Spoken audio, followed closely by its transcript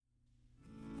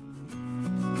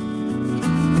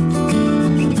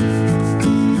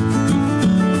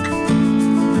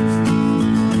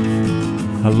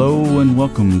Hello and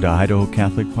welcome to Idaho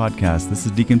Catholic Podcast. This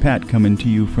is Deacon Pat coming to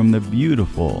you from the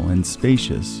beautiful and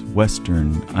spacious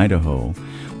western Idaho.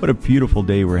 What a beautiful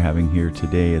day we're having here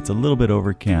today. It's a little bit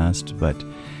overcast, but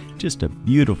just a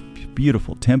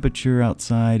beautiful temperature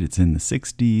outside. It's in the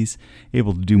 60s.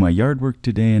 Able to do my yard work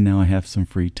today, and now I have some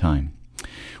free time.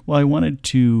 Well, I wanted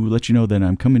to let you know that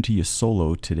I'm coming to you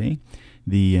solo today.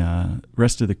 The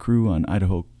rest of the crew on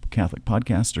Idaho Catholic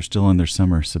Podcast are still on their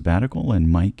summer sabbatical, and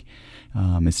Mike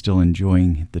is still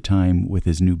enjoying the time with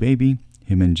his new baby.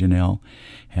 Him and Janelle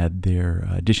had their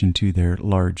addition to their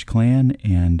large clan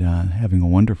and having a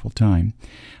wonderful time.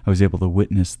 I was able to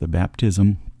witness the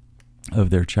baptism of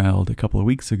their child a couple of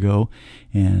weeks ago,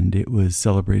 and it was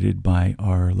celebrated by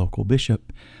our local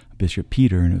bishop, Bishop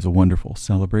Peter, and it was a wonderful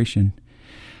celebration.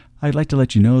 I'd like to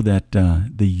let you know that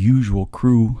the usual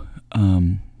crew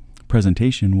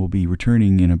presentation will be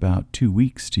returning in about 2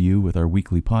 weeks to you with our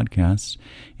weekly podcast.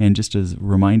 And just as a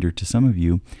reminder to some of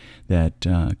you that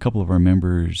a couple of our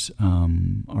members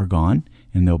are gone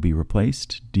and they'll be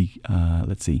replaced. Daryl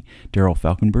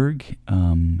Falkenberg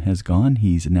has gone.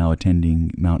 He's now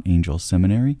attending Mount Angel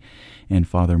Seminary. And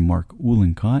Father Mark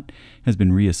Uhlenkott has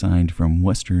been reassigned from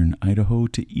western Idaho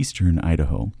to eastern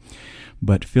Idaho.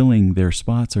 But filling their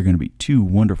spots are going to be two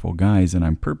wonderful guys, and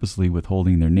I'm purposely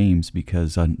withholding their names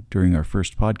because during our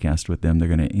first podcast with them, they're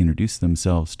going to introduce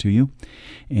themselves to you,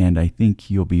 and I think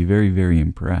you'll be very, very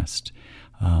impressed.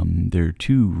 They're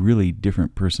two really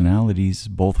different personalities,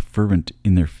 both fervent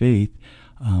in their faith,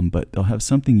 but they'll have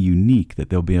something unique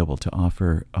that they'll be able to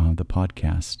offer the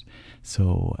podcast.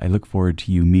 So I look forward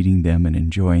to you meeting them and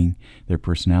enjoying their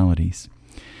personalities.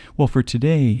 Well, for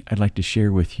today, I'd like to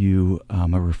share with you a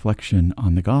reflection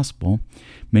on the gospel.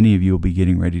 Many of you will be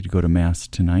getting ready to go to Mass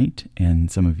tonight,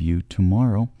 and some of you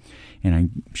tomorrow. And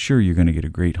I'm sure you're going to get a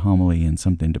great homily and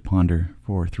something to ponder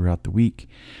for throughout the week.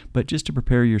 But just to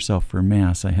prepare yourself for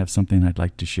Mass, I have something I'd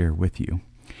like to share with you.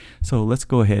 So let's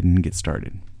go ahead and get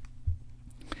started.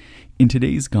 In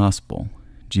today's gospel,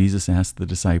 Jesus asked the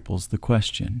disciples the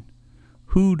question,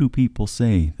 "Who do people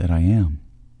say that I am?"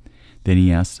 Then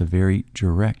he asks a very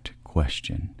direct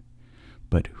question,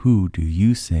 "But who do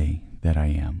you say that I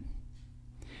am?"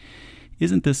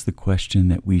 Isn't this the question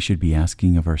that we should be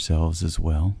asking of ourselves as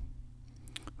well?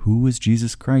 Who is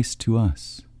Jesus Christ to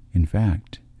us? In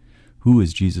fact, who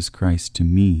is Jesus Christ to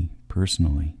me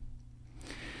personally?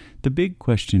 The big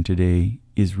question today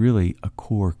is really a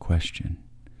core question.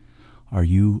 Are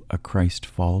you a Christ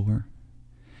follower?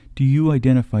 Do you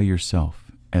identify yourself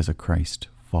as a Christ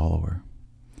follower?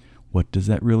 What does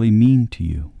that really mean to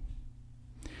you?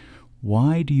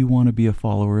 Why do you want to be a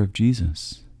follower of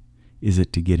Jesus? Is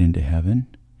it to get into heaven?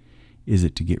 Is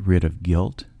it to get rid of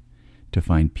guilt? To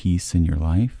find peace in your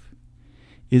life?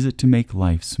 Is it to make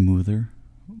life smoother,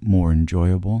 more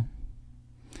enjoyable?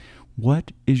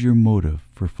 What is your motive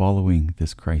for following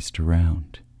this Christ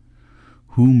around?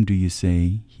 Whom do you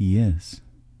say he is?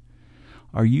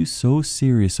 Are you so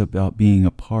serious about being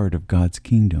a part of God's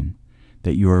kingdom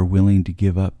that you are willing to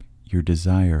give up your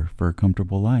desire for a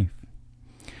comfortable life?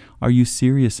 Are you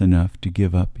serious enough to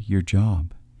give up your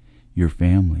job, your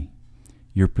family,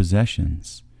 your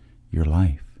possessions, your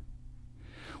life?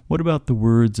 What about the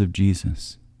words of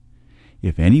Jesus?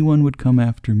 "If anyone would come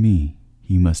after me,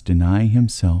 he must deny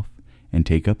himself and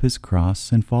take up his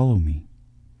cross and follow me."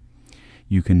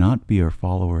 You cannot be a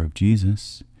follower of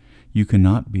Jesus. You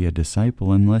cannot be a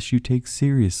disciple unless you take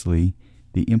seriously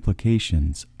the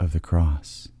implications of the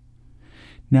cross.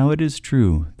 Now it is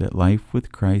true that life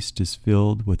with Christ is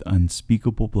filled with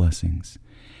unspeakable blessings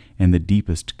and the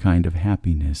deepest kind of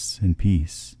happiness and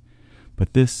peace,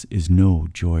 but this is no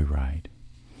joyride.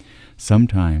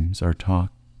 Sometimes our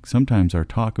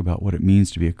talk about what it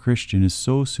means to be a Christian is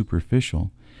so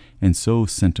superficial and so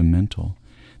sentimental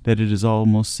that it is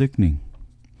almost sickening.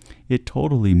 It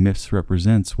totally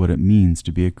misrepresents what it means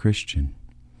to be a Christian.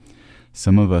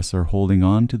 Some of us are holding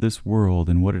on to this world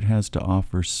and what it has to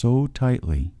offer so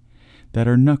tightly that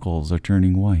our knuckles are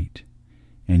turning white,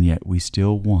 and yet we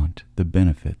still want the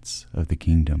benefits of the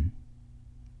kingdom.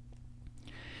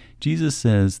 Jesus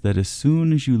says that as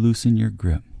soon as you loosen your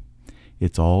grip,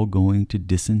 it's all going to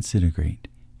disintegrate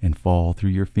and fall through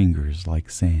your fingers like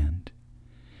sand.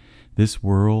 This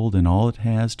world and all it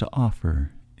has to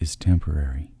offer is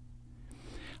temporary.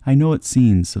 I know it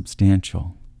seems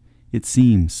substantial. It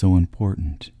seems so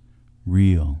important,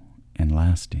 real, and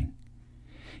lasting.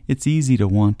 It's easy to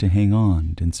want to hang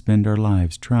on and spend our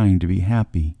lives trying to be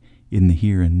happy in the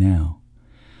here and now.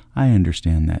 I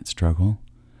understand that struggle.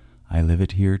 I live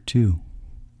it here too.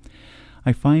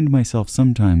 I find myself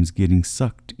sometimes getting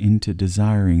sucked into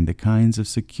desiring the kinds of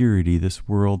security this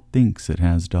world thinks it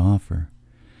has to offer.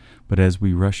 But as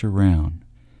we rush around,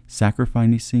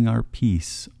 sacrificing our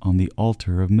peace on the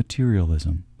altar of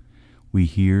materialism, we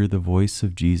hear the voice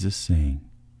of Jesus saying,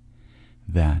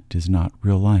 "That is not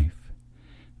real life.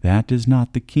 That is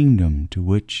not the kingdom to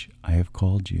which I have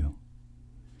called you."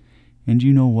 And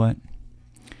you know what?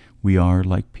 We are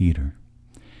like Peter,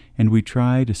 and we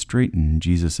try to straighten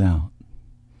Jesus out.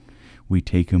 We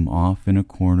take him off in a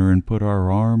corner and put our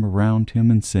arm around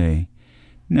him and say,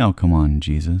 "Now come on,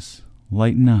 Jesus,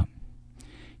 lighten up.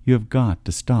 You have got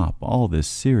to stop all this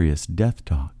serious death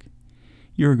talk.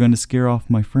 You are going to scare off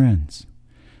my friends.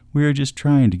 We are just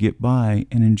trying to get by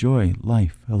and enjoy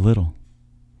life a little."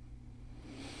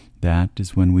 That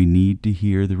is when we need to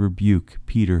hear the rebuke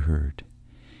Peter heard.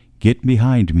 "Get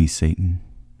behind me, Satan."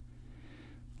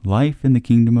 Life in the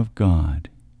kingdom of God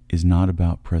is not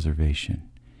about preservation.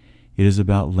 It is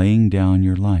about laying down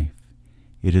your life.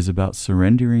 It is about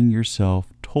surrendering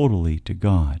yourself totally to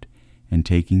God and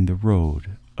taking the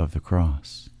road of the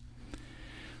cross.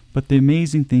 But the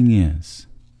amazing thing is,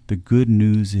 the good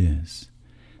news is,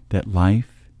 that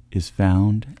life is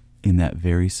found in that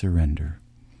very surrender.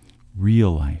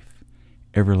 Real life,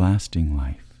 everlasting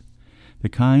life, the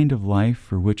kind of life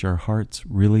for which our hearts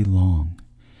really long,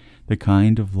 the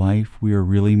kind of life we are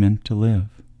really meant to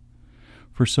live.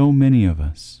 For so many of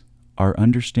us, our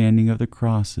understanding of the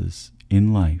crosses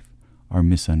in life are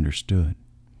misunderstood.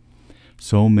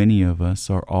 So many of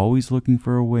us are always looking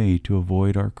for a way to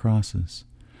avoid our crosses,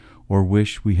 or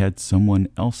wish we had someone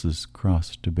else's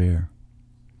cross to bear.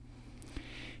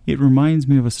 It reminds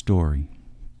me of a story.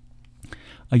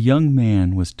 A young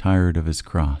man was tired of his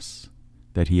cross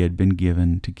that he had been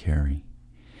given to carry.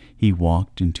 He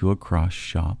walked into a cross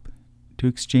shop to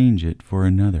exchange it for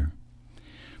another.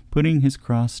 Putting his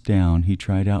cross down, he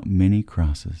tried out many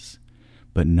crosses,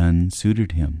 but none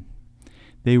suited him.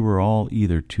 They were all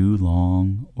either too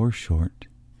long or short,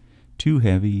 too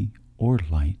heavy or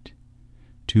light,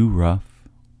 too rough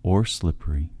or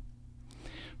slippery.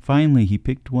 Finally, he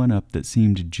picked one up that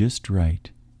seemed just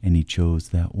right, and he chose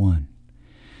that one.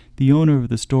 The owner of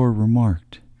the store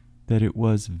remarked that it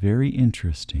was very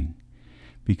interesting,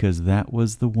 because that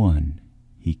was the one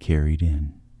he carried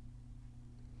in.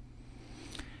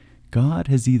 God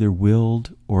has either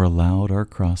willed or allowed our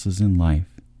crosses in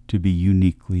life to be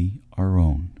uniquely our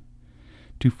own.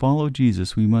 To follow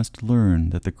Jesus, we must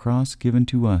learn that the cross given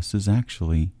to us is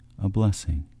actually a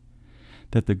blessing,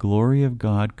 that the glory of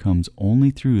God comes only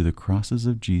through the crosses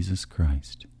of Jesus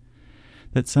Christ,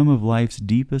 that some of life's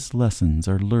deepest lessons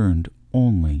are learned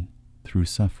only through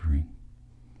suffering.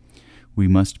 We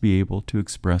must be able to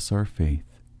express our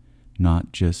faith,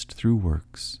 not just through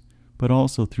works, but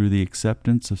also through the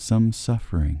acceptance of some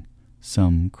suffering,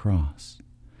 some cross.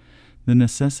 The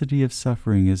necessity of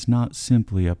suffering is not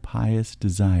simply a pious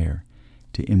desire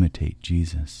to imitate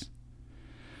Jesus.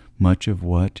 Much of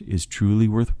what is truly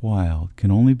worthwhile can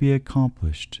only be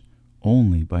accomplished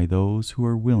only by those who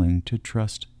are willing to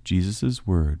trust Jesus'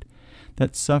 word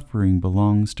that suffering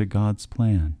belongs to God's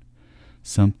plan,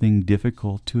 something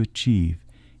difficult to achieve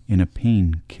in a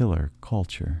painkiller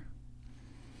culture.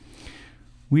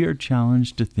 We are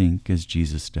challenged to think as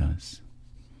Jesus does.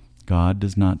 God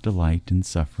does not delight in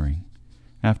suffering.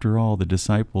 After all, the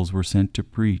disciples were sent to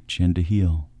preach and to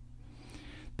heal.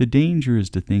 The danger is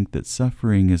to think that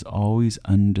suffering is always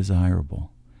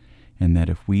undesirable, and that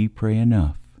if we pray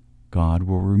enough, God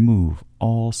will remove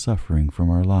all suffering from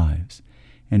our lives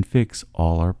and fix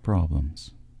all our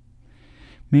problems.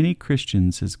 Many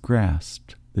Christians have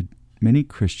grasped the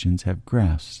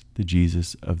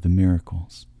Jesus of the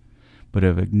miracles, but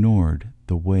have ignored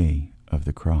the way of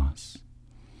the cross.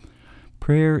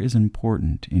 Prayer is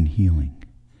important in healing,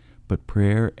 but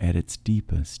prayer at its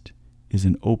deepest is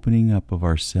an opening up of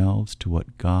ourselves to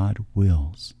what God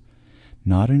wills,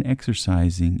 not an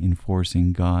exercising in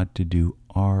forcing God to do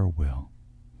our will.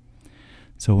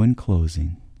 So in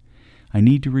closing, I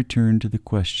need to return to the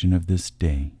question of this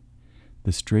day,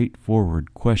 the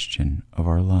straightforward question of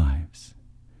our lives.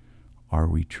 Are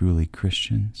we truly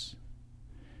Christians?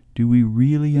 Do we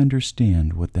really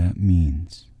understand what that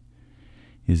means?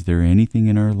 Is there anything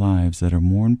in our lives that are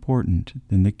more important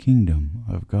than the kingdom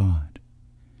of God?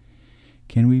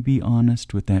 Can we be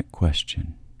honest with that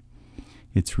question?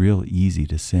 It's real easy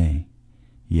to say,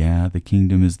 yeah, the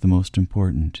kingdom is the most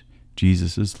important.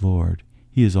 Jesus is Lord.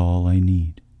 He is all I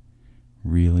need.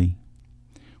 Really?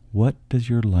 What does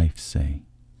your life say?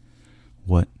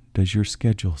 What does your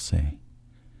schedule say?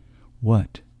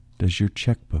 What does your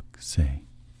checkbook say?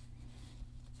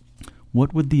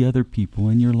 What would the other people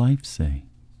in your life say?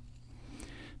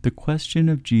 The question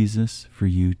of Jesus for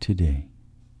you today.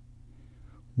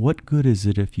 What good is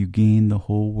it if you gain the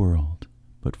whole world,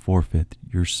 but forfeit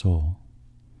your soul.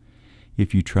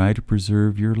 If you try to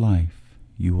preserve your life,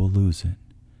 you will lose it.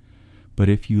 But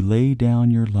if you lay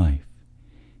down your life,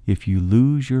 if you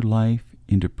lose your life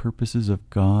into purposes of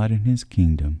God and His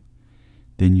kingdom,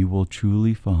 then you will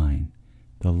truly find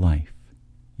the life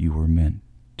you were meant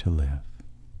to live.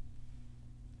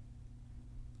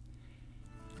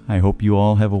 I hope you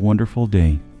all have a wonderful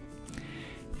day.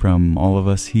 From all of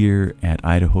us here at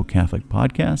Idaho Catholic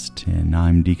Podcast, and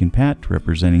I'm Deacon Pat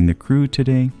representing the crew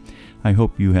today, I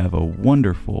hope you have a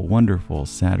wonderful, wonderful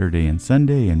Saturday and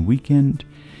Sunday and weekend.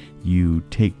 You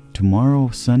take tomorrow,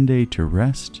 Sunday, to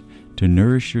rest, to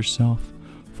nourish yourself,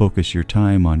 focus your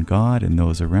time on God and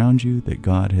those around you that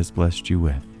God has blessed you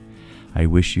with. I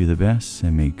wish you the best,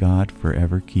 and may God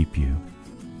forever keep you.